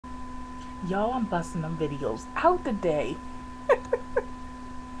Y'all, I'm busting them videos out today.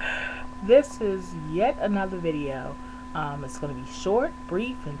 This is yet another video. It's going to be short,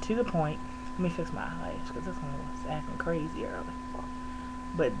 brief, and to the point. Let me fix my eyelash because this one was acting crazy early.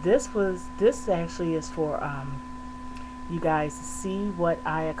 But this actually is for you guys to see what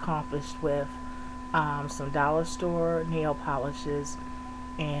I accomplished with some dollar store nail polishes,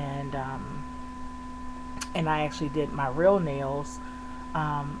 and I actually did my real nails.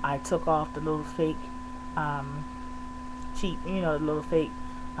 I took off the little fake um, cheap, the little fake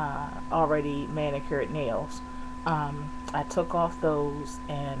already manicured nails. I took off those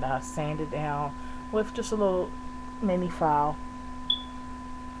and sanded down with just a little mini file,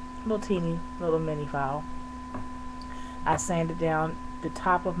 little teeny little mini file. I sanded down the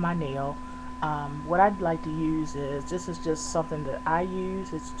top of my nail. What I'd like to use is, this is just something that I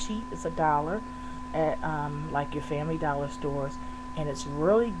use. It's cheap. It's $1 at like your Family Dollar stores, and it's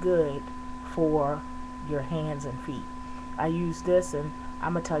really good for your hands and feet. I use this, and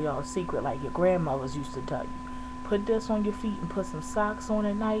I'm gonna tell y'all a secret like your grandmothers used to tell you. Put this on your feet and put some socks on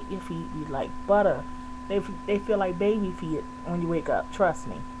at night. Your feet be like butter. They feel like baby feet when you wake up. Trust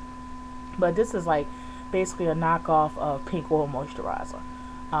me. But this is like basically a knockoff of pink oil moisturizer.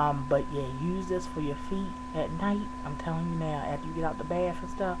 But yeah, use this for your feet at night. I'm telling you now, after you get out the bath and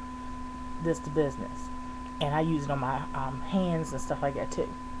stuff, this the business. And I use it on my hands and stuff like that too.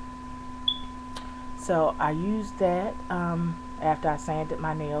 So I used that after I sanded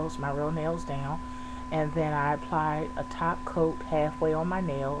my nails, my real nails down, and then I applied a top coat halfway on my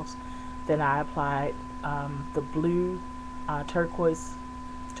nails. Then I applied the blue turquoise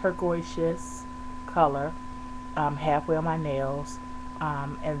color halfway on my nails,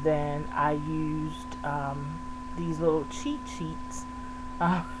 and then I used these little cheat sheets,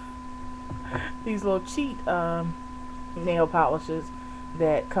 uh, these little cheat nail polishes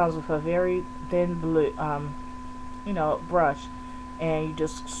that comes with a very thin blue, brush, and you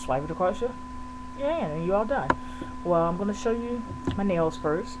just swipe it across your hand, and you're all done. Well, I'm gonna show you my nails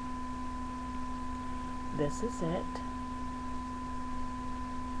first. This is it.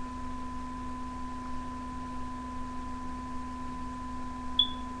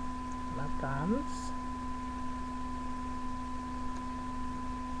 My thumbs.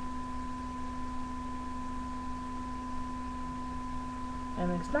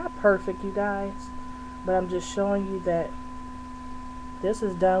 And it's not perfect, you guys, but I'm just showing you that this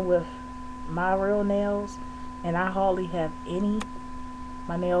is done with my real nails, and I hardly have any.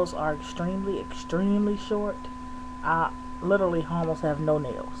 My nails are extremely short. I literally almost have no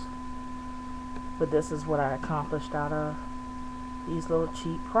nails. But this is what I accomplished out of these little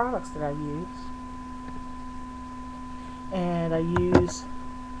cheap products that I use. And I use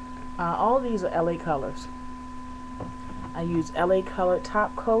all of these are LA colors. I use LA color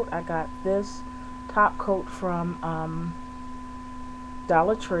top coat. I got this top coat from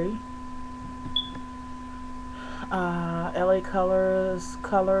Dollar Tree. LA Colors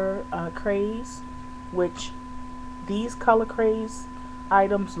Color Craze, which these Color Craze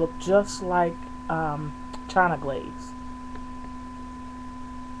items look just like China Glaze.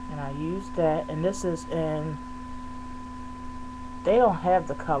 And I used that, and this is in, they don't have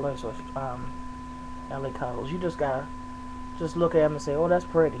the colors with LA Colors. You just gotta just look at them and say, oh, that's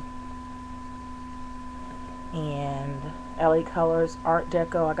pretty. And LA Colors Art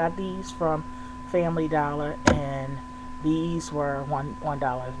Deco, I got these from Family Dollar, and these were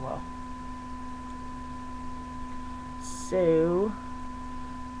 $1 as well. So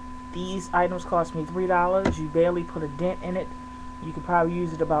these items cost me $3. You barely put a dent in it. You could probably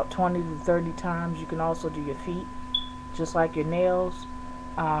use it about 20 to 30 times. You can also do your feet just like your nails.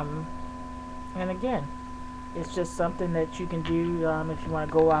 And again, it's just something that you can do if you want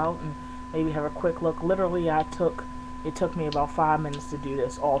to go out and maybe have a quick look. Literally, it took me about 5 minutes to do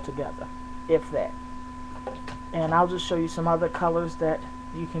this all together, if that. And I'll just show you some other colors that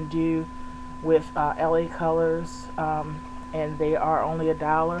you can do with LA Colors, and they are only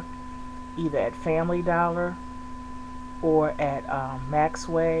 $1, either at Family Dollar or at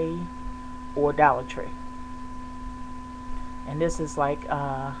Maxway or Dollar Tree. And this is like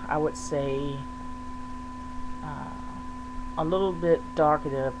I would say a little bit darker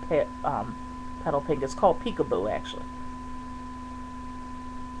than a petal pink. It's called Peekaboo, actually.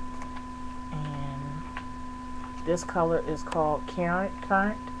 And this color is called Current,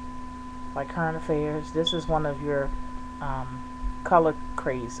 like Current Affairs. This is one of your Color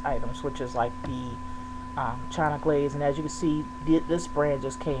Craze items, which is like the China Glaze. And as you can see, this brand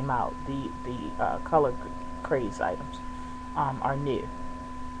just came out. The Color Craze items are new,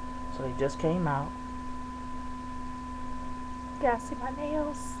 so they just came out. You guys see my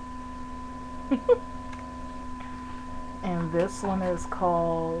nails? And this one is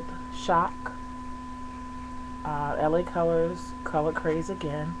called Shock. LA Colors Color Craze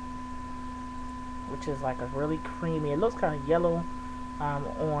Again, which is like a really creamy, it looks kind of yellow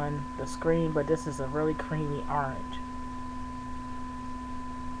on the screen, but this is a really creamy orange.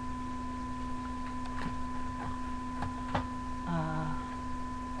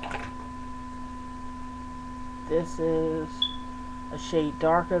 This is a shade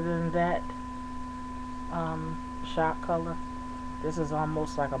darker than that Shock color. This is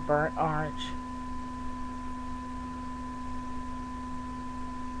almost like a burnt orange.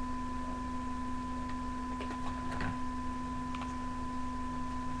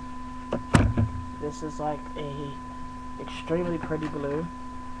 This is like a extremely pretty blue.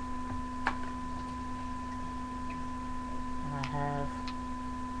 And I have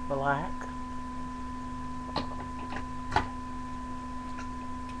black.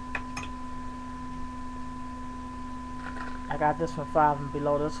 I got this from Five and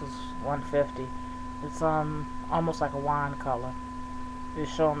Below. This was $150. It's almost like a wine color.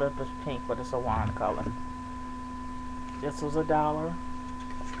 It's showing up as pink, but it's a wine color. This was $1.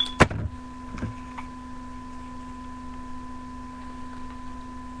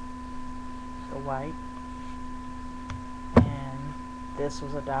 The white. And this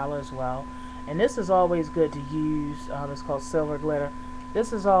was $1 as well. And this is always good to use. It's called Silver Glitter.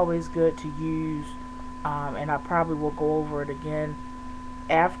 This is always good to use. And I probably will go over it again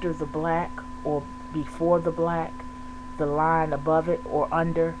after the black or before the black. The line above it or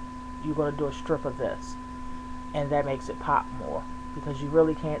under, you're going to do a strip of this, and that makes it pop more, because you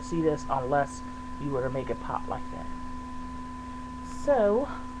really can't see this unless you were to make it pop like that. So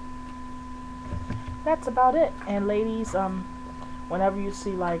that's about it. And ladies, whenever you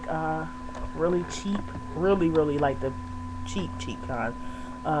see like really cheap, really like the cheap kind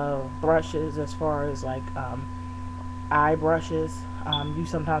brushes, as far as like eye brushes, you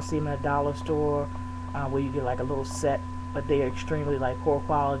sometimes see them at a dollar store where you get like a little set, but they're extremely like poor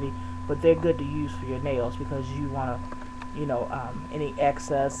quality, but they're good to use for your nails, because you want to, you know, any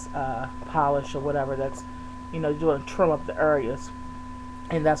excess polish or whatever that's, you know, you want to trim up the areas,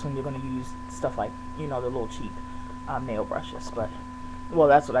 and that's when you're going to use stuff like, you know, the little cheap nail brushes. But well,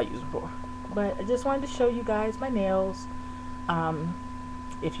 that's what I use them for. But I just wanted to show you guys my nails.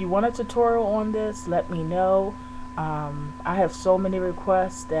 If you want a tutorial on this, let me know. I have so many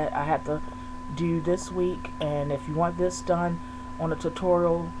requests that I have to do this week, and if you want this done on a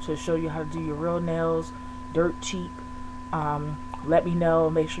tutorial to show you how to do your real nails dirt cheap, let me know.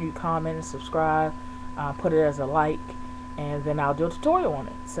 Make sure you comment and subscribe, put it as a like, and then I'll do a tutorial on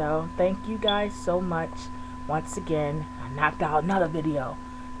it. So thank you guys so much. Once again, I knocked out another video.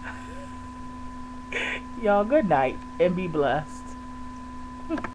 Y'all, good night and be blessed.